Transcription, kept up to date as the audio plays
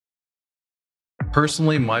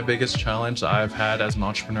Personally, my biggest challenge I've had as an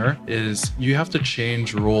entrepreneur is you have to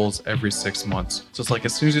change roles every 6 months. So it's like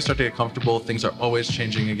as soon as you start to get comfortable, things are always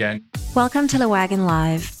changing again. Welcome to Le Wagon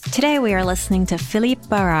Live. Today we are listening to Philippe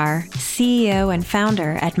Barrard, CEO and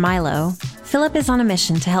founder at Milo. Philippe is on a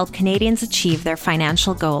mission to help Canadians achieve their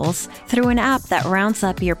financial goals through an app that rounds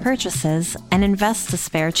up your purchases and invests to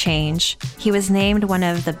spare change. He was named one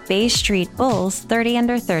of the Bay Street Bulls 30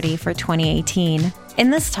 Under 30 for 2018. In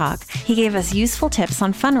this talk, he gave us useful tips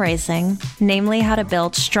on fundraising, namely how to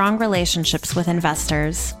build strong relationships with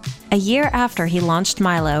investors. A year after he launched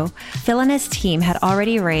Milo, Phil and his team had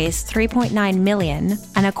already raised $3.9 million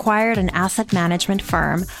and acquired an asset management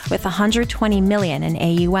firm with $120 million in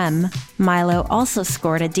AUM. Milo also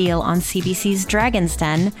scored a deal on CBC's Dragon's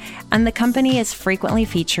Den, and the company is frequently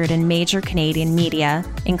featured in major Canadian media,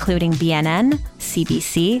 including BNN,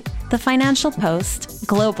 CBC, The Financial Post,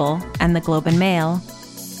 Global, and the Globe and Mail.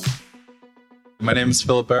 My name is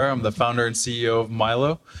Philippe Barrard. I'm the founder and CEO of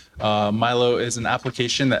Milo. Milo is an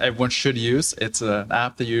application that everyone should use. It's an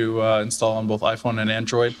app that you install on both iPhone and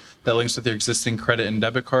Android that links with your existing credit and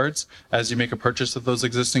debit cards. As you make a purchase of those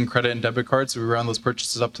existing credit and debit cards, we round those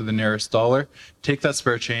purchases up to the nearest dollar, take that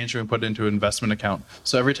spare change and put it into an investment account.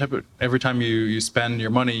 So every time you spend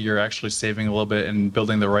your money, you're actually saving a little bit and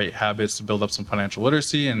building the right habits to build up some financial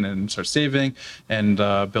literacy and then start saving and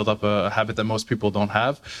build up a habit that most people don't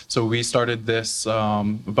have. So we started this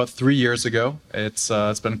about 3 years ago. It's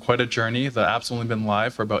been quite a journey. The app's only been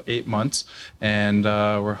live for about 8 months, and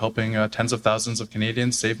we're helping tens of thousands of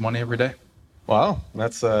Canadians save money every day. Wow,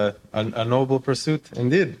 that's a noble pursuit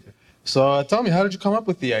indeed. So tell me, how did you come up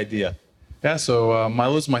with the idea? Yeah, so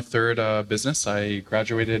Milo is my third business. I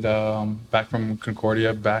graduated back from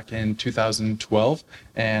Concordia back in 2012.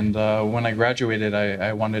 And when I graduated,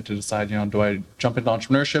 I wanted to decide, do I jump into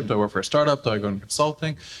entrepreneurship? Do I work for a startup? Do I go into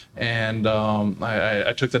consulting? And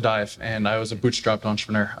I took the dive, and I was a bootstrapped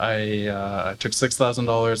entrepreneur. I took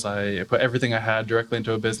 $6,000. I put everything I had directly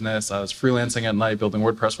into a business. I was freelancing at night, building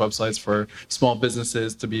WordPress websites for small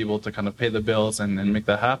businesses to be able to kind of pay the bills and make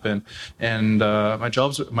that happen. And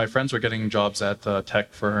my friends were getting jobs at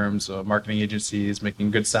tech firms, marketing agencies,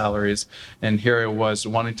 making good salaries. And here I was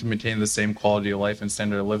wanting to maintain the same quality of life and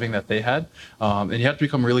standard of living that they had. And you have to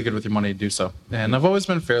become really good with your money to do so. And I've always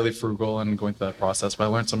been fairly frugal and going through that process, but I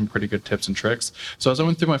learned some pretty good tips and tricks. So as I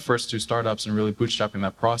went through my first two startups and really bootstrapping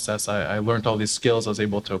that process, I learned all these skills I was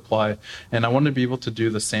able to apply. And I wanted to be able to do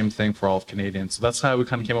the same thing for all of Canadians. So that's how we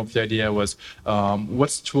kind of came up with the idea was,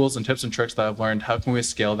 what's tools and tips and tricks that I've learned? How can we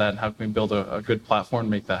scale that? And how can we build a good platform to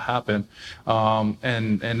make that happen?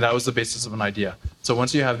 And that was the basis of an idea. So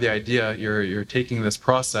once you have the idea, you're taking this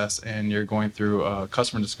process and you're going through a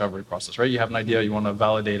customer discovery process, right? You have an idea, you want to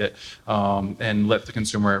validate it, and let the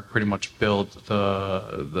consumer pretty much build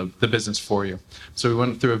the business for you. So we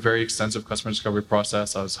went through a very extensive customer discovery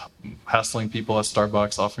process. I was hassling people at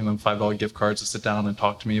Starbucks, offering them $5 gift cards to sit down and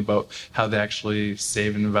talk to me about how they actually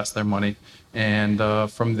save and invest their money. And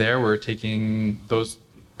from there, we're taking those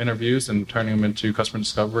interviews and turning them into customer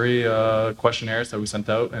discovery questionnaires that we sent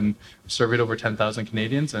out and surveyed over 10,000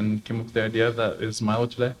 Canadians and came up with the idea that is Milo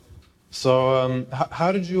today. So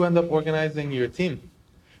how did you end up organizing your team?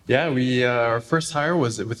 Yeah, our first hire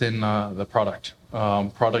was within the product.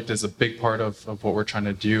 Product is a big part of what we're trying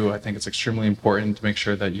to do. I think it's extremely important to make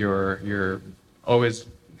sure that you're always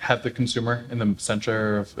have the consumer in the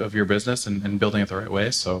center of your business and building it the right way.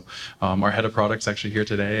 So our head of product's actually here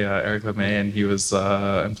today, Eric Lemay, and he was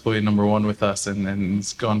employee number one with us and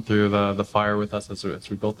he's gone through the fire with us as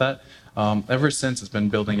we built that. Ever since, it's been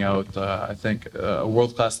building out, I think, a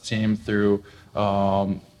world-class team through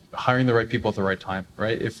hiring the right people at the right time,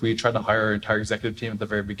 right? If we tried to hire our entire executive team at the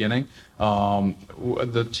very beginning,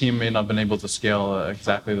 the team may not have been able to scale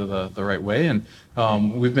exactly the right way. And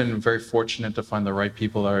we've been very fortunate to find the right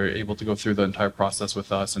people that are able to go through the entire process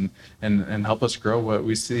with us and help us grow what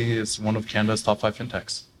we see as one of Canada's top 5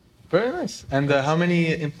 fintechs. Very nice. And how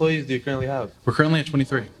many employees do you currently have? We're currently at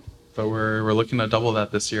 23, but we're looking to double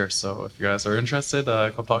that this year. So if you guys are interested,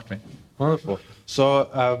 come talk to me. Wonderful.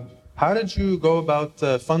 So how did you go about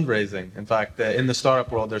fundraising? In fact, in the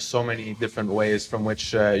startup world, there's so many different ways from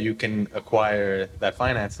which you can acquire that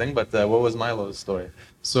financing. But what was Milo's story?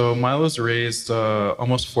 So Milo's raised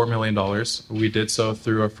almost $4 million. We did so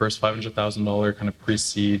through our first $500,000 kind of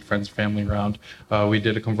pre-seed friends and family round. We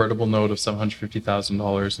did a convertible note of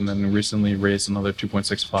 $750,000 and then recently raised another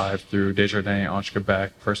 2.65 through Desjardins, Ange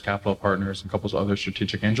Quebec, First Capital Partners, and a couple of other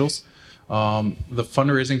strategic angels. The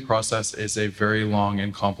fundraising process is a very long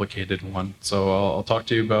and complicated one. So I'll talk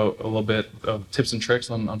to you about a little bit of tips and tricks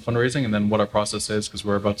on fundraising and then what our process is because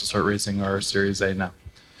we're about to start raising our Series A now.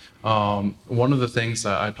 One of the things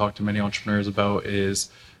that I talk to many entrepreneurs about is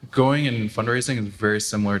going in fundraising is very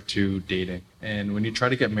similar to dating. And when you try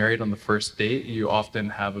to get married on the first date, you often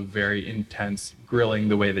have a very intense grilling,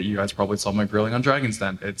 the way that you guys probably saw my grilling on Dragon's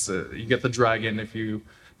Den. It's you get the dragon if you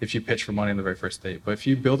pitch for money on the very first date. But if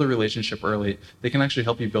you build a relationship early, they can actually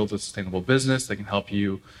help you build a sustainable business. They can help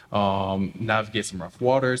you navigate some rough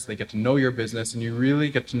waters. They get to know your business, and you really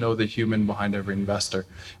get to know the human behind every investor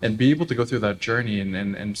and be able to go through that journey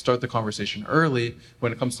and start the conversation early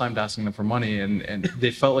when it comes time to asking them for money. And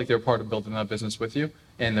they felt like they're part of building that business with you.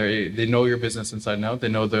 And they know your business inside and out. They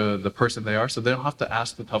know the person they are, so they don't have to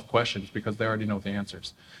ask the tough questions because they already know the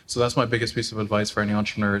answers. So that's my biggest piece of advice for any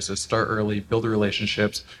entrepreneurs: is start early, build the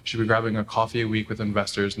relationships. You should be grabbing a coffee a week with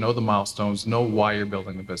investors, know the milestones, know why you're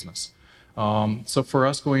building the business. So for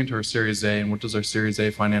us going into our Series A, and what does our Series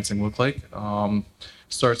A financing look like?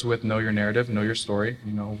 Starts with know your narrative, know your story.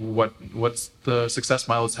 You know, what's the success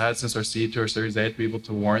Milo's had since our seed to our Series A to be able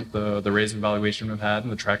to warrant the raise in valuation we've had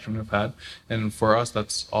and the traction we've had. And for us,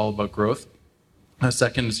 that's all about growth.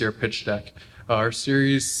 Second is your pitch deck. Our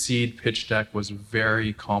Series Seed pitch deck was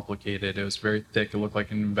very complicated. It was very thick. It looked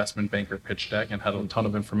like an investment banker pitch deck and had a ton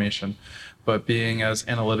of information. But being as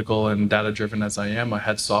analytical and data-driven as I am, I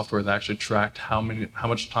had software that actually tracked how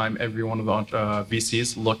much time every one of the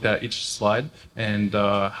VCs looked at each slide and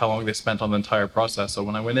how long they spent on the entire process. So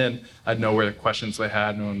when I went in, I'd know where the questions they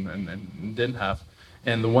had and didn't have.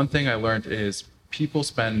 And the one thing I learned is people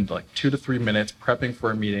spend like 2 to 3 minutes prepping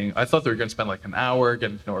for a meeting. I thought they were going to spend like an hour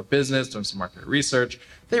getting to know our business, doing some market research.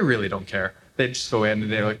 They really don't care. They just go in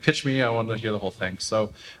and they're like, pitch me, I want to hear the whole thing.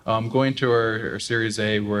 So going to our Series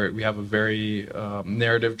A, where we have a very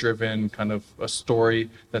narrative-driven kind of a story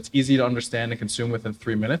that's easy to understand and consume within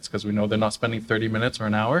 3 minutes, because we know they're not spending 30 minutes or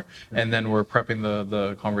an hour, and then we're prepping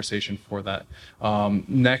the conversation for that.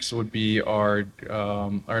 Next would be our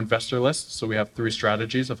investor list. So we have 3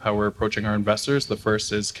 strategies of how we're approaching our investors. The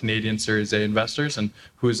first is Canadian Series A investors and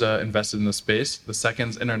who's invested in the space. The second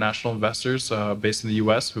is international investors based in the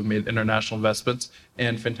US who've made international investments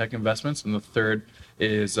and fintech investments. And the third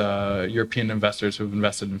is European investors who've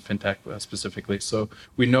invested in fintech specifically. So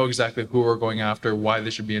we know exactly who we're going after, why they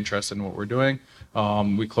should be interested in what we're doing.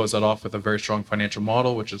 We close that off with a very strong financial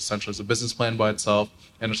model, which is essentially a business plan by itself,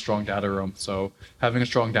 and a strong data room. So having a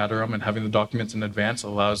strong data room and having the documents in advance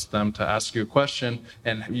allows them to ask you a question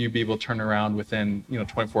and you be able to turn around within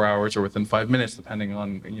 24 hours or within 5 minutes, depending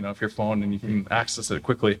on if your phone, and you can access it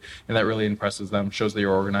quickly. And that really impresses them, shows that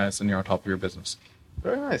you're organized and you're on top of your business.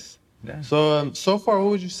 Very nice. Yeah. So far, what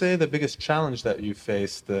would you say the biggest challenge that you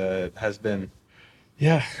faced has been?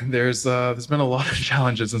 Yeah, there's been a lot of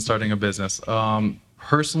challenges in starting a business.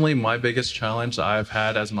 Personally, my biggest challenge that I've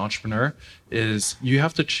had as an entrepreneur is you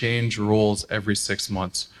have to change roles every 6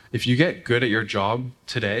 months. If you get good at your job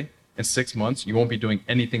today, in 6 months, you won't be doing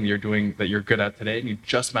anything that you're good at today, and you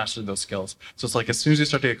just mastered those skills. So it's like as soon as you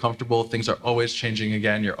start to get comfortable, things are always changing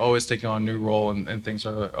again. You're always taking on a new role, and things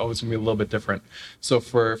are always gonna be a little bit different. So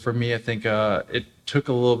for me, I think it took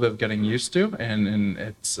a little bit of getting used to, and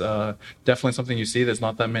it's definitely something you see. There's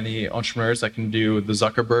not that many entrepreneurs that can do the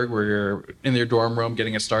Zuckerberg, where you're in your dorm room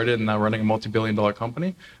getting it started and now running a multi-billion-dollar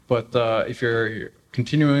company. But if you're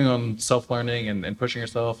continuing on self-learning and pushing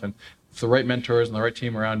yourself, and with the right mentors and the right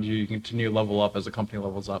team around you, you continue to level up as the company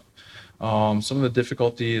levels up. Some of the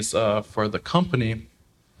difficulties for the company,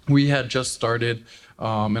 we had just started,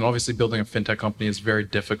 and obviously building a fintech company is very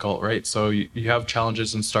difficult, right? So you have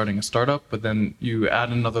challenges in starting a startup, but then you add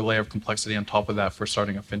another layer of complexity on top of that for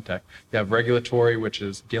starting a fintech. You have regulatory, which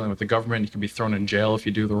is dealing with the government. You can be thrown in jail if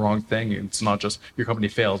you do the wrong thing. It's not just your company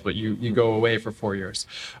fails, but you go away for 4 years.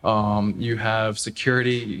 You have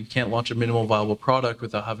security. You can't launch a minimal viable product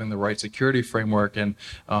without having the right security framework and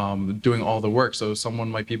doing all the work. So someone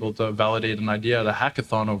might be able to validate an idea at a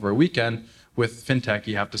hackathon over a weekend. With fintech,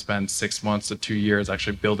 you have to spend 6 months to 2 years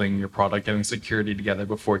actually building your product, getting security together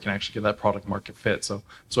before you can actually get that product market fit. So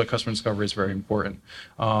that's why customer discovery is very important.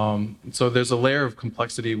 So there's a layer of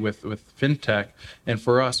complexity with fintech. And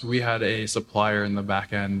for us, we had a supplier in the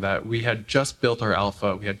back end that we had just built our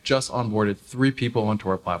alpha. We had just onboarded 3 people onto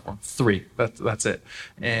our platform. 3. That's it.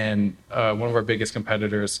 And one of our biggest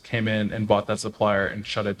competitors came in and bought that supplier and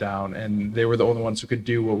shut it down. And they were the only ones who could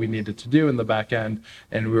do what we needed to do in the back end.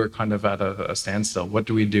 And we were kind of at a standstill. What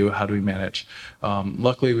do we do? How do we manage?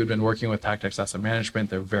 Luckily, we've been working with Tactics Asset Management.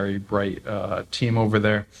 They're a very bright team over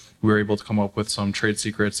there. We were able to come up with some trade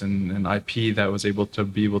secrets and IP that was able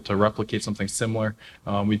to replicate something similar.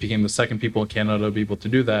 We became the second people in Canada to be able to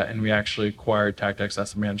do that, and we actually acquired Tactics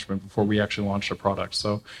Asset Management before we actually launched a product.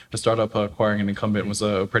 So the startup acquiring an incumbent was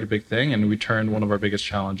a pretty big thing, and we turned one of our biggest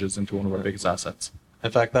challenges into one of our biggest assets.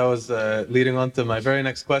 In fact, that was leading on to my very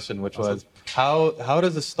next question, which was how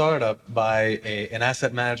does a startup buy an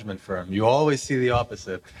asset management firm? You always see the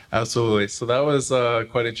opposite. Absolutely. So that was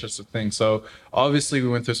quite an interesting thing. So obviously we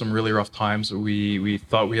went through some really rough times. We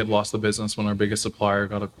thought we had lost the business when our biggest supplier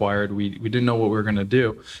got acquired. We didn't know what we were going to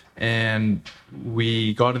do. And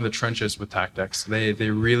we got in the trenches with Tactex. They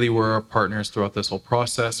really were our partners throughout this whole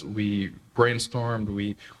process. We brainstormed,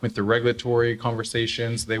 we went through regulatory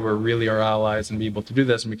conversations. They were really our allies and be able to do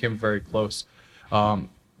this and became very close.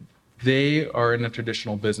 They are in a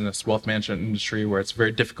traditional business, wealth management industry, where it's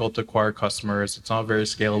very difficult to acquire customers. It's not a very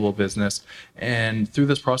scalable business. And through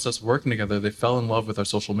this process of working together, they fell in love with our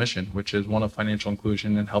social mission, which is one of financial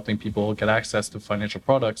inclusion and helping people get access to financial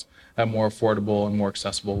products at a more affordable and more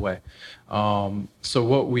accessible way. So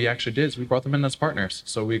what we actually did is we brought them in as partners.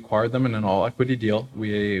 So we acquired them in an all equity deal.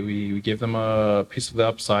 We gave them a piece of the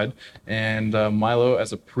upside, and Milo,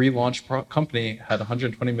 as a pre-launch company, had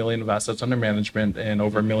 120 million of assets under management and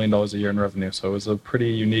over $1 million a year in revenue. So it was a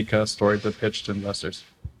pretty unique story to pitch to investors.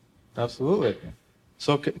 Absolutely.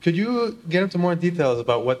 So could you get into more details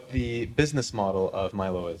about what the business model of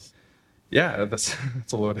Milo is? Yeah, that's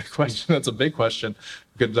a loaded question. That's a big question.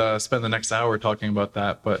 We could spend the next hour talking about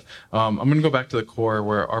that, but I'm going to go back to the core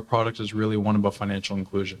where our product is really one about financial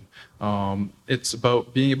inclusion. It's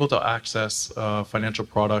about being able to access financial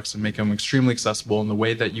products and make them extremely accessible in the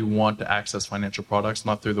way that you want to access financial products,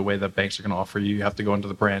 not through the way that banks are going to offer you. You have to go into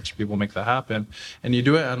the branch, people make that happen, and you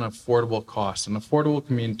do it at an affordable cost. And affordable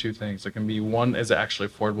can mean two things. It can be, one, is it actually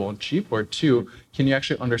affordable and cheap, or two, can you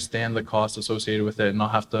actually understand the cost associated with it and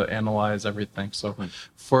not have to analyze everything? So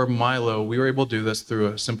for Milo, we were able to do this through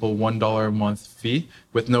a simple $1 a month fee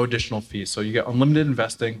with no additional fees. So you get unlimited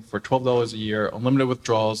investing for $12 a year, unlimited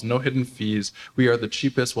withdrawals, no hidden fees. We are the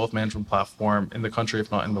cheapest wealth management platform in the country,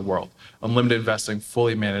 if not in the world. Unlimited investing,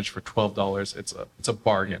 fully managed for $12. It's a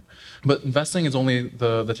bargain. But investing is only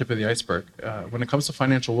the tip of the iceberg. When it comes to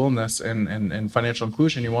financial wellness and financial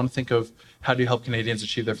inclusion, you want to think of how do you help Canadians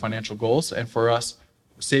achieve their financial goals? And for us,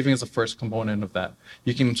 saving is the first component of that.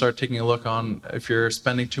 You can start taking a look on if you're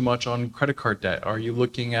spending too much on credit card debt. Are you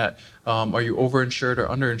looking at, are you overinsured or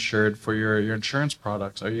underinsured for your insurance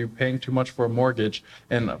products? Are you paying too much for a mortgage?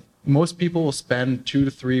 And most people will spend 2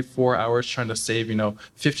 to 3, 4 hours trying to save, $50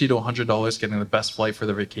 to $100 getting the best flight for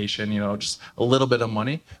their vacation, just a little bit of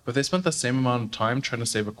money. But if they spent the same amount of time trying to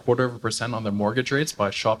save 0.25% on their mortgage rates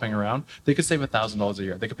by shopping around, they could save $1,000 a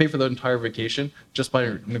year. They could pay for the entire vacation just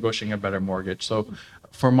by negotiating a better mortgage. So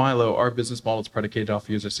for Milo, our business model is predicated off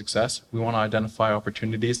user success. We want to identify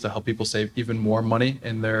opportunities to help people save even more money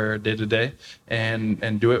in their day-to-day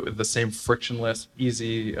and do it with the same frictionless,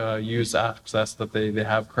 easy use access that they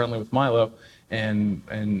have currently with Milo.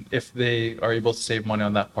 And if they are able to save money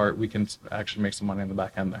on that part, we can actually make some money on the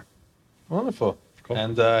back end there. Wonderful. Cool.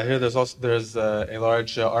 And here there's a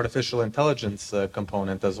large artificial intelligence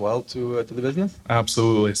component as well to the business.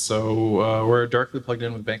 Absolutely. So we're directly plugged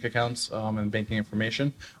in with bank accounts and banking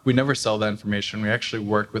information. We never sell that information. We actually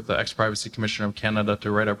work with the ex-Privacy Commissioner of Canada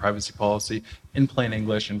to write our privacy policy in plain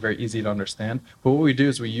English and very easy to understand. But what we do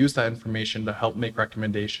is we use that information to help make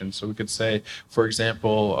recommendations. So we could say, for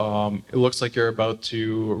example, it looks like you're about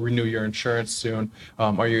to renew your insurance soon.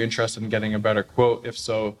 Are you interested in getting a better quote? If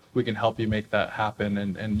so, we can help you make that happen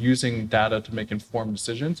and using data to make informed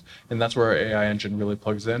decisions. And that's where our AI engine really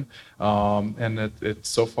plugs in. And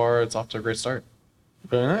so far, it's off to a great start.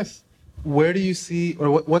 Very nice. Where do you see,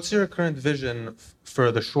 or what's your current vision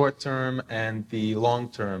for the short term and the long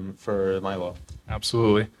term for Milo?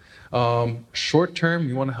 Absolutely. Short term,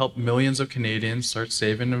 you want to help millions of Canadians start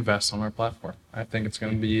saving and invest on our platform. I think it's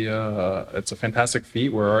going to be, it's a fantastic feat.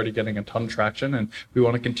 We're already getting a ton of traction, and we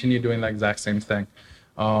want to continue doing that exact same thing.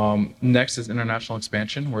 Next is international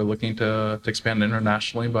expansion. We're looking to expand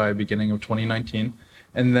internationally by beginning of 2019.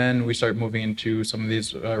 And then we start moving into some of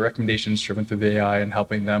these recommendations driven through the AI and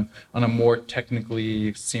helping them on a more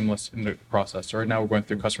technically seamless process. So right now we're going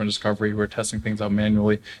through customer discovery. We're testing things out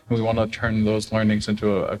manually, and we want to turn those learnings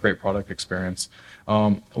into a great product experience.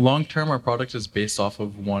 Long term, our product is based off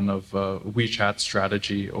of one of WeChat's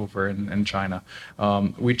strategy over in China.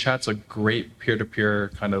 WeChat's a great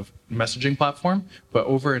peer-to-peer kind of messaging platform, but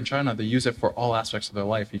over in China, they use it for all aspects of their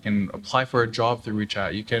life. You can apply for a job through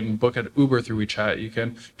WeChat. You can book an Uber through WeChat. You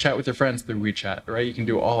can chat with your friends through WeChat, right? You can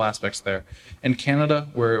do all aspects there. In Canada,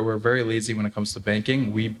 we're very lazy when it comes to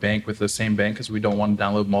banking. We bank with the same bank because we don't want to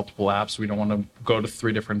download multiple apps. We don't want to go to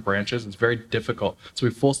 3 different branches. It's very difficult. So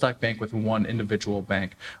we full stack bank with one individual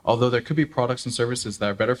bank. Although there could be products and services that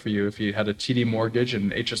are better for you if you had a TD mortgage,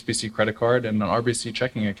 an HSBC credit card, and an RBC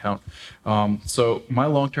checking account. So my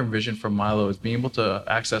long-term vision vision for Milo is being able to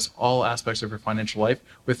access all aspects of your financial life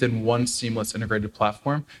within one seamless integrated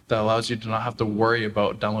platform that allows you to not have to worry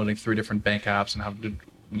about downloading 3 different bank apps and have to,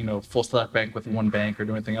 full stack bank with one bank or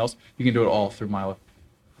do anything else. You can do it all through Milo.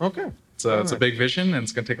 Okay. It's a big vision, and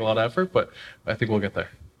it's going to take a lot of effort, but I think we'll get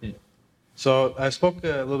there. So I spoke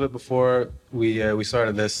a little bit before we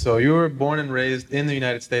started this. So you were born and raised in the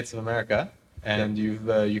United States of America, and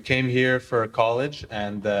you came here for college,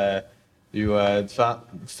 and you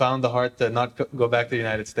found the heart to not go back to the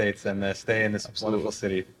United States and stay in this wonderful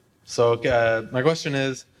city. So my question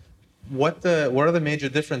is, what are the major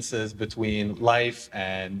differences between life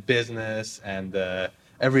and business and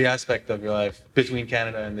every aspect of your life between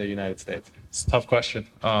Canada and the United States? It's a tough question.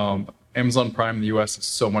 Amazon Prime in the US is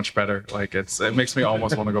so much better. Like it makes me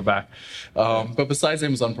almost want to go back. But besides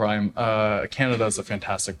Amazon Prime, Canada is a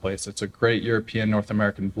fantastic place. It's a great European, North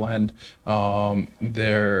American blend.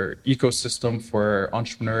 Their ecosystem for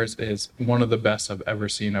entrepreneurs is one of the best I've ever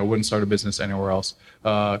seen. I wouldn't start a business anywhere else.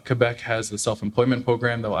 Quebec has the self-employment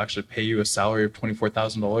program that will actually pay you a salary of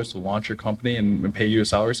 $24,000 to launch your company and pay you a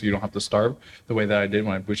salary so you don't have to starve the way that I did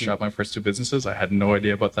when I bootstrapped my first 2 businesses. I had no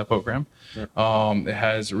idea about that program. It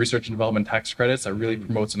has research and development tax credits that really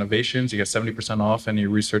promotes innovations. You get 70% off any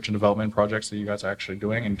research and development projects that you guys are actually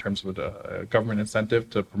doing in terms of a government incentive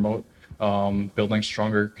to promote building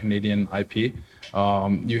stronger Canadian IP.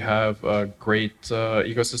 You have a great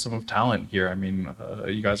ecosystem of talent here. I mean,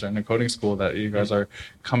 you guys are in a coding school that you guys are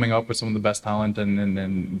coming up with some of the best talent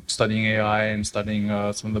and studying AI and studying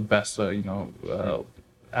some of the best,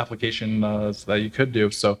 application that you could do.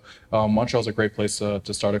 So Montreal's a great place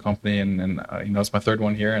to start a company, and it's my 3rd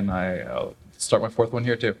one here, and I'll start my 4th one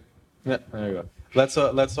here too. Yeah, there you go.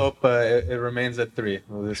 Let's hope it remains at 3.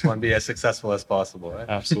 Will this one be as successful as possible, right?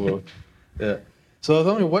 Absolutely. Yeah. So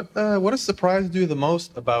tell me, what has surprised you the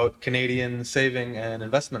most about Canadian saving and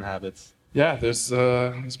investment habits? Yeah, there's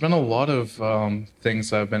been a lot of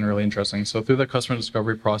things that have been really interesting. So through the customer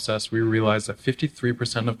discovery process, we realized that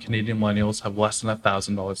 53% of Canadian millennials have less than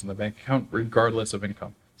 $1,000 in the bank account, regardless of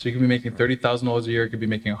income. So you could be making $30,000 a year, you could be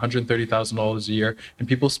making $130,000 a year, and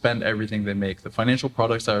people spend everything they make. The financial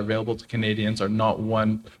products that are available to Canadians are not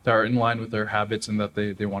one that are in line with their habits and that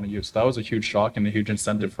they want to use. So that was a huge shock and a huge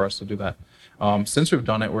incentive for us to do that. Since we've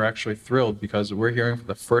done it, we're actually thrilled because we're hearing for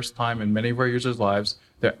the first time in many of our users' lives,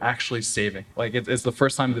 they're actually saving. Like it's the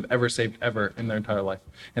first time they've ever saved ever in their entire life.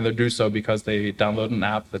 And they do so because they download an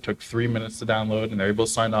app that took 3 minutes to download and they're able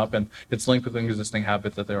to sign up, and it's linked with an existing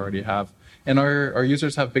habit that they already have. And our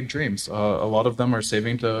users have big dreams. A lot of them are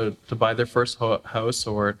saving to buy their first house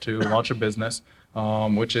or to launch a business,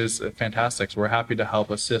 which is fantastic. So we're happy to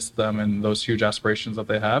help assist them in those huge aspirations that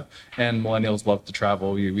they have. And millennials love to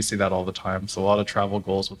travel. We see that all the time. So a lot of travel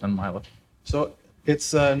goals within Milo. So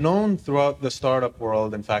it's known throughout the startup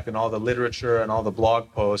world, in fact, in all the literature and all the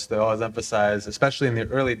blog posts, they always emphasize, especially in the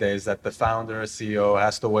early days, that the founder, CEO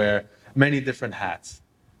has to wear many different hats.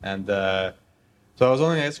 And so I was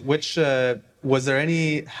wondering, was there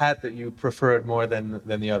any hat that you preferred more than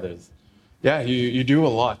the others? Yeah, you do a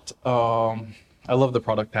lot. I love the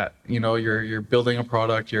product hat. You're building a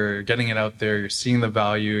product, you're getting it out there, you're seeing the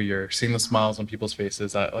value, you're seeing the smiles on people's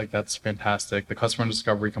faces. That's fantastic. The customer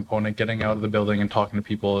discovery component, getting out of the building and talking to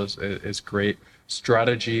people is great.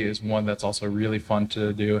 Strategy is one that's also really fun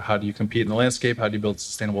to do. How do you compete in the landscape? How do you build a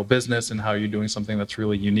sustainable business? And how are you doing something that's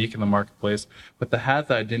really unique in the marketplace? But the hat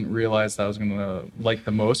that I didn't realize that I was going to like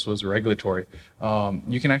the most was regulatory.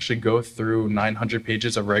 You can actually go through 900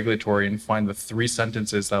 pages of regulatory and find the 3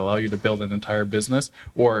 sentences that allow you to build an entire business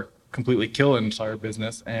or completely kill an entire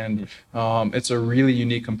business. And it's a really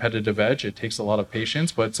unique competitive edge. It takes a lot of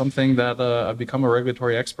patience, but it's something that I've become a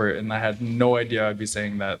regulatory expert, and I had no idea I'd be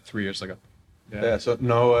saying that 3 years ago. Yeah. So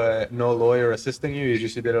no lawyer assisting you. You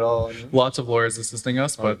just did it all. Lots of lawyers assisting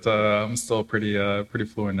us, but I'm still pretty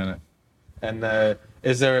fluent in it. And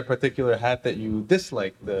is there a particular hat that you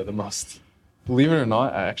dislike the most? Believe it or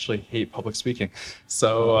not, I actually hate public speaking.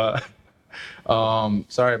 So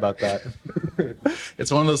sorry about that.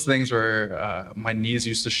 It's one of those things where my knees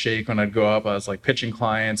used to shake when I'd go up. I was like pitching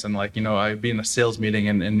clients and I'd be in a sales meeting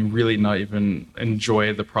and really not even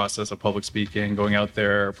enjoy the process of public speaking, going out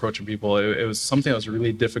there, approaching people. It was something that was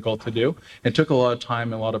really difficult to do. It took a lot of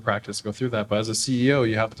time and a lot of practice to go through that. But as a CEO,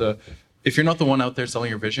 you have to, if you're not the one out there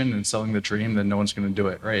selling your vision and selling the dream, then no one's going to do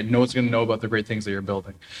it, right? No one's going to know about the great things that you're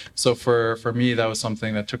building. So for me, that was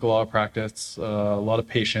something that took a lot of practice, a lot of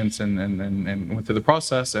patience, and went through the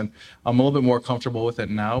process. And I'm a little bit more comfortable with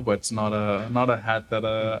it now, but it's not a hat that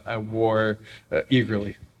I wore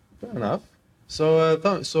eagerly. Fair enough.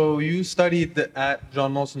 So you studied at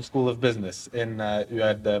John Molson School of Business. You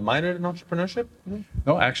had the minor in entrepreneurship?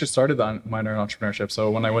 No, I actually started the minor in entrepreneurship. So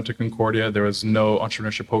when I went to Concordia, there was no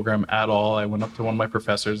entrepreneurship program at all. I went up to one of my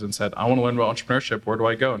professors and said, I want to learn about entrepreneurship. Where do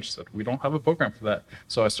I go? And she said, we don't have a program for that.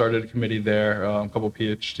 So I started a committee there, a couple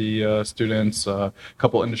PhD students, a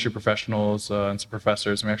couple industry professionals, and some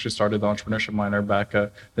professors. And we actually started the entrepreneurship minor back.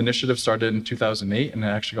 The initiative started in 2008, and it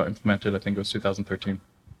actually got implemented, I think it was 2013.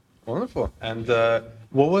 Wonderful. And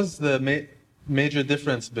what was the major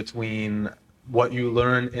difference between what you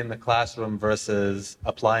learn in the classroom versus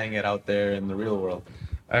applying it out there in the real world?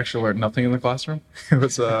 I actually learned nothing in the classroom. It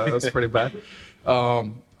was pretty bad.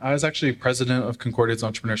 I was actually president of Concordia's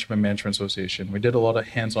Entrepreneurship and Management Association. We did a lot of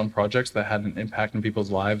hands-on projects that had an impact in people's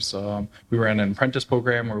lives. We ran an apprentice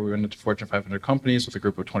program where we went into Fortune 500 companies with a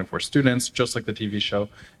group of 24 students, just like the TV show,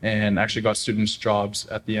 and actually got students jobs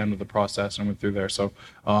at the end of the process and went through there. So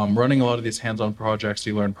running a lot of these hands-on projects,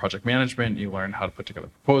 you learn project management, you learn how to put together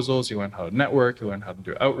proposals, you learn how to network, you learn how to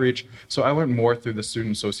do outreach. So I learned more through the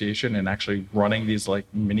student association and actually running these like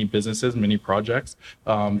mini businesses, mini projects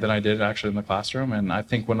than I did actually in the classroom. And I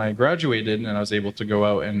think when I graduated and I was able to go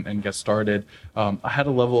out and get started, I had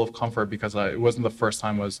a level of comfort because it wasn't the first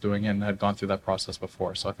time I was doing it and I had gone through that process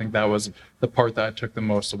before. So I think that was the part that I took the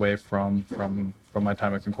most away from my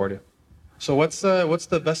time at Concordia. So what's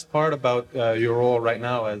the best part about your role right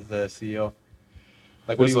now as the CEO?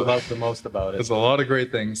 Like, what do you love the most about it? There's a lot of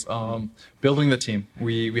great things. Building the team.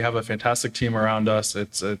 We have a fantastic team around us.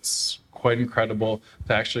 It's quite incredible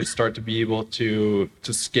to actually start to be able to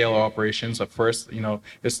scale our operations. At first,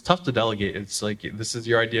 it's tough to delegate. It's like, this is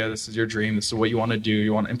your idea, this is your dream, this is what you want to do,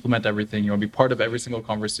 you want to implement everything, you want to be part of every single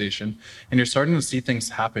conversation, and you're starting to see things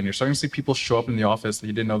happen. You're starting to see people show up in the office that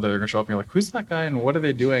you didn't know that they're going to show up, and you're like, who's that guy and what are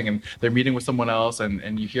they doing? And they're meeting with someone else,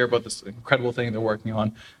 and you hear about this incredible thing they're working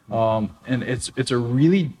on. And it's a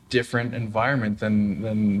really different environment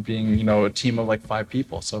than being, a team of like 5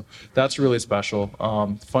 people. So that's really special.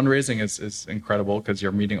 Fundraising is incredible because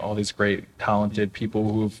you're meeting all these great, talented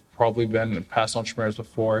people who've probably been past entrepreneurs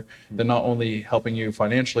before. They're not only helping you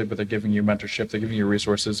financially, but they're giving you mentorship, they're giving you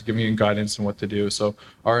resources, giving you guidance on what to do. So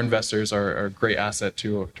our investors are a great asset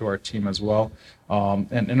to our team as well.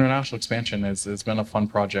 And international expansion has been a fun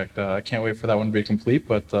project. I can't wait for that one to be complete,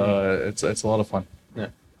 but it's a lot of fun. Yeah.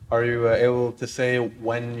 Are you able to say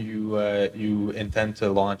when you intend to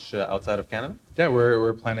launch outside of Canada? Yeah,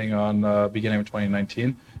 we're planning on beginning of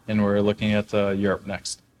 2019, and we're looking at Europe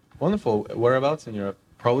next. Wonderful. Whereabouts in Europe?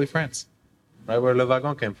 Probably France. Right where Le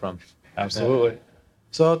Wagon came from. Absolutely. Yeah.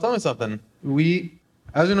 So tell me something.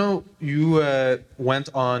 As you know, you went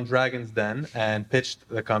on Dragon's Den and pitched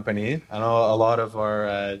the company. I know a lot of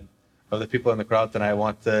the people in the crowd tonight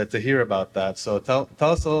want to hear about that. So tell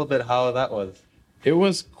us a little bit how that was. It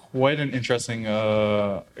was quite an interesting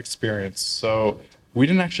experience. So we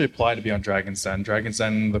didn't actually apply to be on Dragon's Den. Dragon's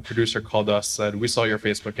Den, the producer called us, said, we saw your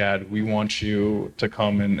Facebook ad. We want you to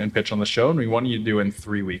come and pitch on the show, and we want you to do it in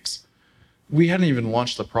 3 weeks. We hadn't even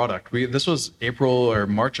launched the product. This was April or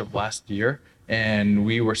March of last year, and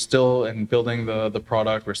we were still in building the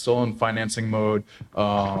product. We're still in financing mode.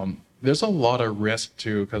 There's a lot of risk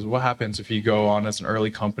too, because what happens if you go on as an early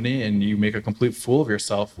company and you make a complete fool of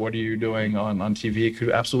yourself? What are you doing on TV? It could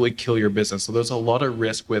absolutely kill your business. So there's a lot of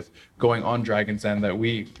risk with going on Dragon's Den that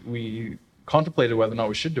we contemplated whether or not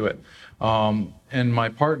we should do it. And my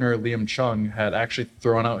partner, Liam Chung, had actually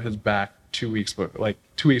thrown out his back 2 weeks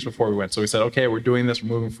before we went. So we said, okay, we're doing this, we're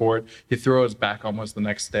moving forward. He threw out his back almost the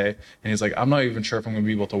next day. And he's like, I'm not even sure if I'm going to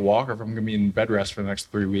be able to walk or if I'm going to be in bed rest for the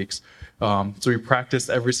next 3 weeks. So we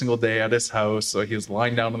practiced every single day at his house. So he was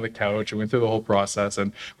lying down on the couch and went through the whole process.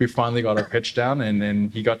 And we finally got our pitch down. And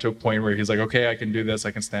then he got to a point where he's like, okay, I can do this.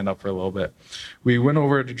 I can stand up for a little bit. We went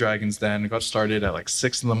over to Dragon's Den, got started at like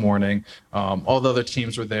 6 a.m. All the other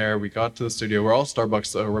teams were there. We got to the studio. We're all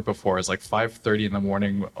Starbucks right before. It's like 5:30 in the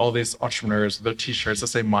morning. All these entrepreneurs, their t-shirts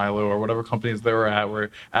that say Milo or whatever companies they were at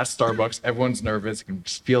Starbucks. Everyone's nervous. You can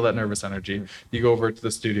just feel that nervous energy. You go over to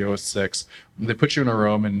the studio at 6. They put you in a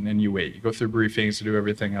room and you wait. You go through briefings to do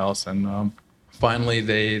everything else. And finally,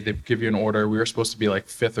 they give you an order. We were supposed to be like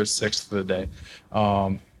 5th or 6th for the day.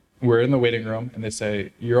 We're in the waiting room and they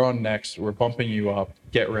say, you're on next. We're bumping you up.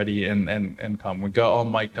 Get ready and come. We got all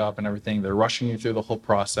mic'd up and everything. They're rushing you through the whole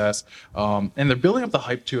process. And they're building up the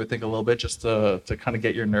hype too, I think, a little bit just to kind of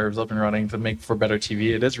get your nerves up and running to make for better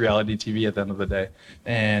TV. It is reality TV at the end of the day.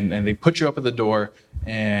 And they put you up at the door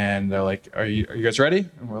and they're like, are you guys ready?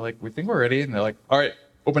 And we're like, we think we're ready. And they're like, all right,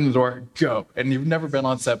 open the door, go. And you've never been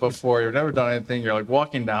on set before, you've never done anything, you're like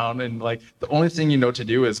walking down and like the only thing you know to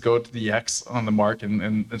do is go to the X on the mark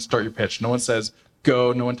and start your pitch. No one says,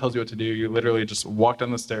 go. No one tells you what to do. You literally just walk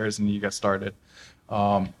down the stairs and you get started.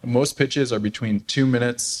 Most pitches are between 2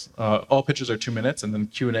 minutes. All pitches are 2 minutes, and then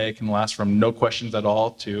Q&A can last from no questions at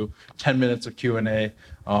all to 10 minutes of Q&A.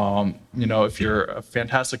 If you're a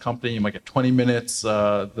fantastic company, you might get 20 minutes.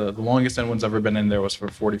 The longest anyone's ever been in there was for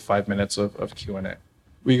 45 minutes of Q&A.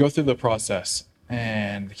 We go through the process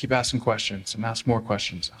and they keep asking questions and ask more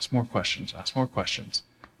questions, ask more questions, ask more questions.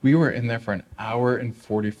 We were in there for an hour and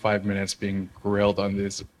 45 minutes being grilled on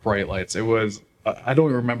these bright lights. I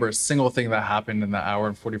don't remember a single thing that happened in the hour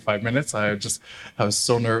and 45 minutes. I was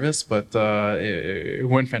so nervous, but it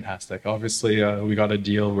went fantastic. Obviously, we got a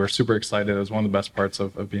deal. We're super excited. It was one of the best parts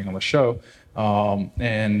of being on the show.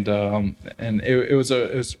 And it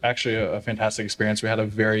was actually a fantastic experience. We had a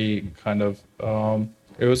very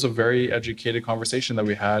it was a very educated conversation that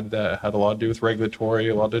we had that had a lot to do with regulatory,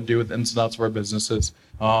 a lot to do with ins and outs of our businesses.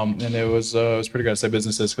 And it was pretty good. I say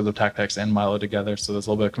businesses because of TacTex and Milo together. So there's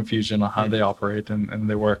a little bit of confusion on how they operate and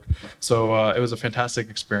they work. So it was a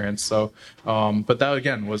fantastic experience. So, but that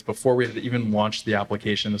again was before we had even launched the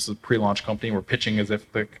application. This is a pre-launch company. We're pitching as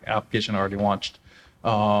if the application already launched.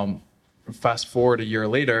 Fast forward a year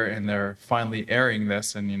later and they're finally airing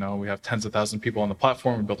this, and we have tens of thousands of people on the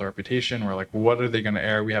platform. We built a reputation. We're like, what are they going to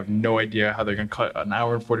air? We have no idea how they're going to cut an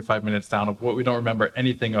hour and 45 minutes down of what we don't remember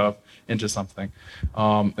anything of into something.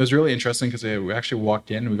 It was really interesting because we actually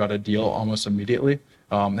walked in and we got a deal almost immediately.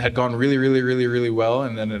 It had gone really, really, really, really well,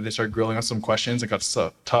 and then they started grilling us some questions. It got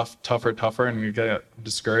so tougher, and we got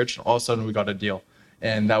discouraged. All of a sudden we got a deal.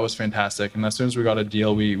 And that was fantastic. And as soon as we got a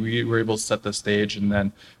deal, we were able to set the stage. And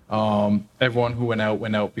then everyone who went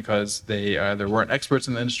out because they either weren't experts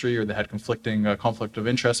in the industry or they had conflict of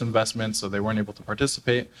interest investments, so they weren't able to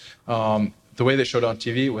participate. The way they showed on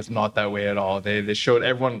TV was not that way at all. They showed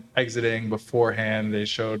everyone exiting beforehand. They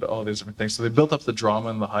showed all these different things. So they built up the drama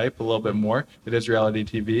and the hype a little bit more. It is reality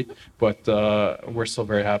TV, but we're still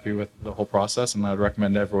very happy with the whole process, and I would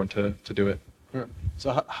recommend everyone to do it. Sure.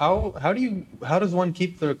 So how does one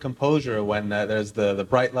keep their composure when there's the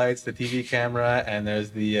bright lights, the TV camera, and there's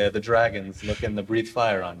the dragons looking to breathe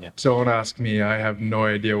fire on you? Don't ask me. I have no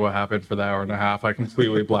idea what happened for the hour and a half. I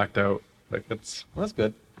completely blacked out. That's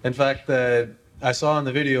good. In fact, I saw in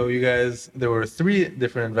the video there were 3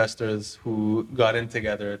 different investors who got in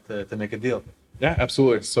together to make a deal. Yeah,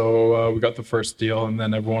 absolutely. So we got the first deal, and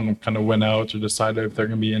then everyone kind of went out or decided if they're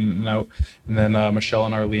going to be in and out. And then Michelle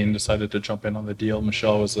and Arlene decided to jump in on the deal.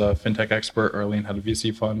 Michelle was a fintech expert. Arlene had a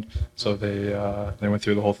VC fund. So they went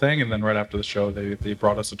through the whole thing. And then right after the show, they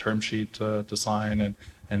brought us a term sheet to sign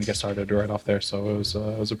and get started right off there. So it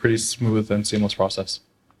was a pretty smooth and seamless process.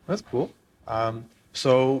 That's cool.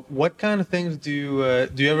 So what kind of things do you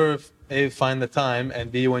ever A, find the time,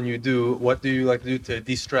 and B, when you do, what do you like to do to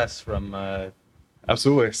de-stress from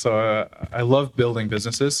Absolutely. So I love building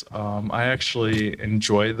businesses. I actually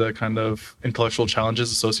enjoy the kind of intellectual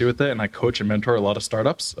challenges associated with it, and I coach and mentor a lot of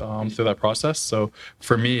startups through that process. So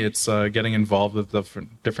for me, it's getting involved with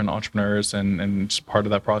different entrepreneurs and just part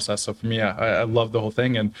of that process. So for me, I love the whole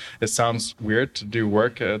thing, and it sounds weird to do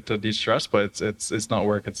work to de-stress, but it's not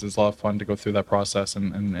work. It's a lot of fun to go through that process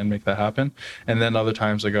and make that happen. And then other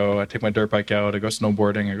times I take my dirt bike out, I go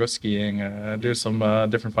snowboarding, I go skiing, I do some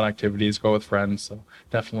different fun activities, go with friends. So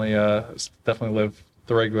definitely live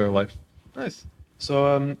the regular life. Nice.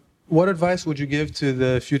 So what advice would you give to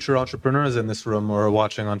the future entrepreneurs in this room or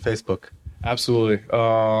watching on Facebook? Absolutely.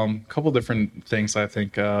 Couple different things, I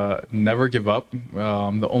think. Never give up.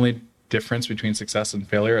 The only difference between success and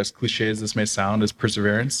failure, as cliche as this may sound, is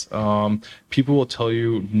perseverance. People will tell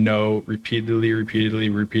you no repeatedly,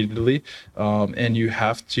 and you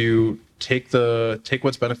have to take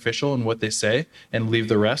what's beneficial and what they say and leave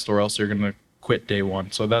the rest, or else you're going to quit day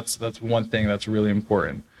one. So that's one thing that's really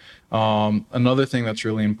important. Another thing that's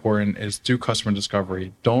really important is do customer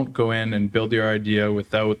discovery. Don't go in and build your idea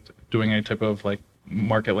without doing any type of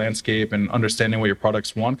market landscape and understanding what your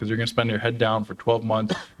products want, because you're going to spend your head down for 12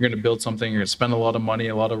 months. You're going to build something, you're going to spend a lot of money,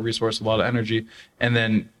 a lot of resource, a lot of energy, and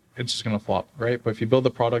then it's just going to flop, right? But if you build a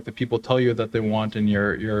product that people tell you that they want and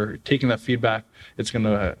you're taking that feedback, it's going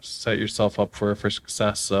to set yourself up for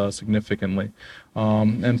success significantly.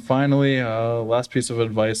 And finally, last piece of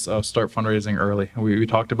advice, start fundraising early. We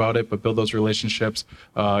talked about it, but build those relationships.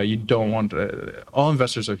 You don't want all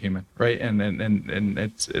investors are human, right? And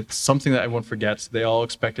it's something that everyone forgets. They all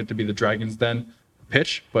expect it to be the Dragon's Den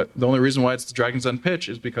pitch, but the only reason why it's the Dragon's Den pitch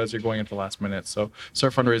is because you're going into the last minute. So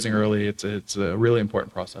start fundraising early. It's a really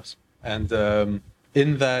important process. And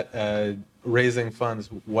in that raising funds,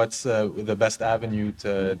 what's the best avenue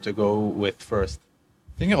to go with first?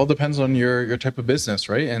 think it all depends on your type of business,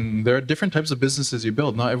 right? And there are different types of businesses you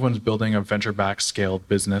build. Not everyone's building a venture-backed scaled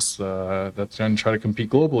business that's going to try to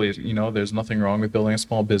compete globally. There's nothing wrong with building a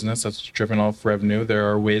small business that's driven off revenue. There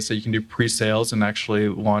are ways that you can do pre-sales and actually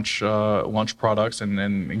launch products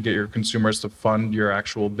and get your consumers to fund your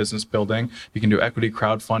actual business building. You can do equity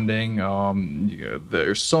crowdfunding.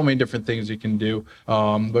 There's so many different things you can do.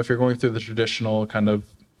 But if you're going through the traditional kind of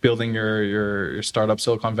building your startup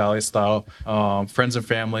Silicon Valley style, friends and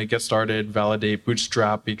family, get started, validate,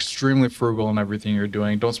 bootstrap, be extremely frugal in everything you're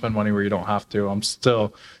doing. Don't spend money where you don't have to.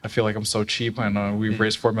 I feel like I'm so cheap, and we've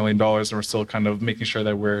raised $4 million and we're still kind of making sure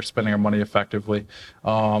that we're spending our money effectively.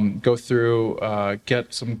 Go through,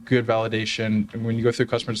 get some good validation. And when you go through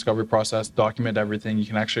customer discovery process, document everything. You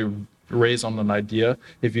can actually raise on an idea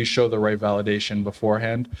if you show the right validation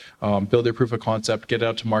beforehand. Build your proof of concept, get it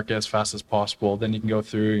out to market as fast as possible. Then you can go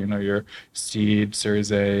through your seed,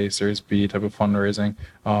 Series A, Series B type of fundraising.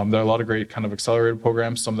 There are a lot of great kind of accelerated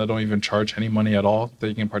programs, some that don't even charge any money at all that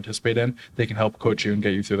you can participate in. They can help coach you and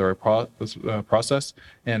get you through the right process.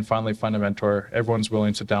 And finally, find a mentor. Everyone's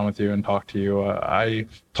willing to sit down with you and talk to you. I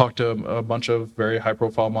talked to a bunch of very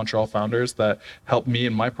high-profile Montreal founders that helped me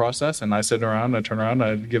in my process, and I sit around, I turn around,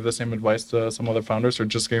 I give the same advice to some other founders who are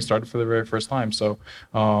just getting started for the very first time. So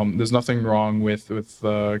there's nothing wrong with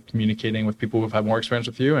communicating with people who've had more experience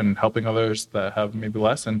with you and helping others that have maybe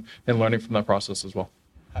less and learning from that process as well.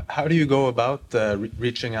 How do you go about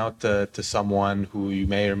reaching out to someone who you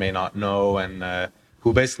may or may not know and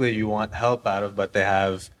who basically you want help out of, but they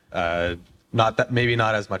have not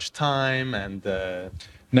as much time and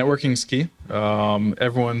networking is key.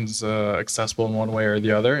 Everyone's accessible in one way or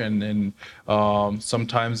the other, and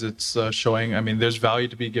sometimes it's showing. I mean, there's value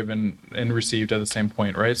to be given and received at the same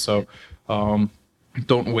point, right? So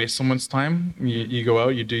don't waste someone's time. You go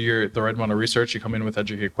out, you do the right amount of research, you come in with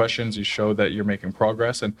educated questions, you show that you're making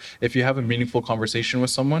progress, and if you have a meaningful conversation with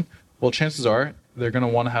someone, well, chances are they're going to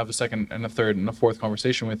want to have a second and a third and a fourth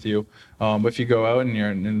conversation with you. But if you go out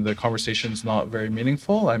and the conversation's not very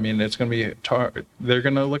meaningful, I mean, it's going to be they're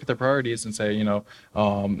going to look at their priorities and say,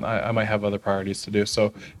 I might have other priorities to do.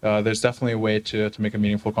 So there's definitely a way to make a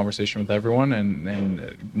meaningful conversation with everyone,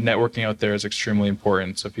 and networking out there is extremely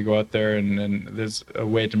important. So if you go out there and there's a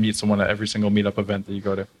way to meet someone at every single meetup event that you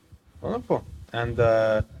go to. Wonderful. And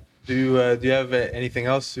do you have anything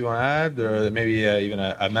else you want to add, or maybe even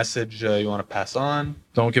a message you want to pass on?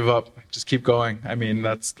 Don't give up. Just keep going. I mean,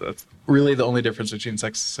 that's really the only difference between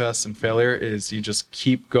success and failure is you just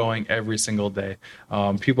keep going every single day.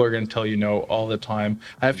 People are going to tell you no all the time.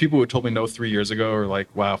 I have people who told me no 3 years ago, or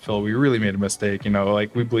like, wow, Phil, we really made a mistake.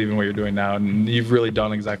 Like, we believe in what you're doing now, and you've really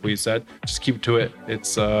done exactly what you said. Just keep to it.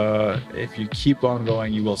 It's if you keep on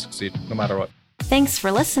going, you will succeed no matter what. Thanks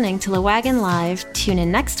for listening to Le Wagon Live. Tune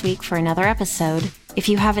in next week for another episode. If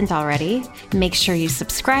you haven't already, make sure you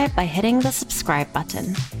subscribe by hitting the subscribe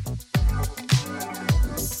button.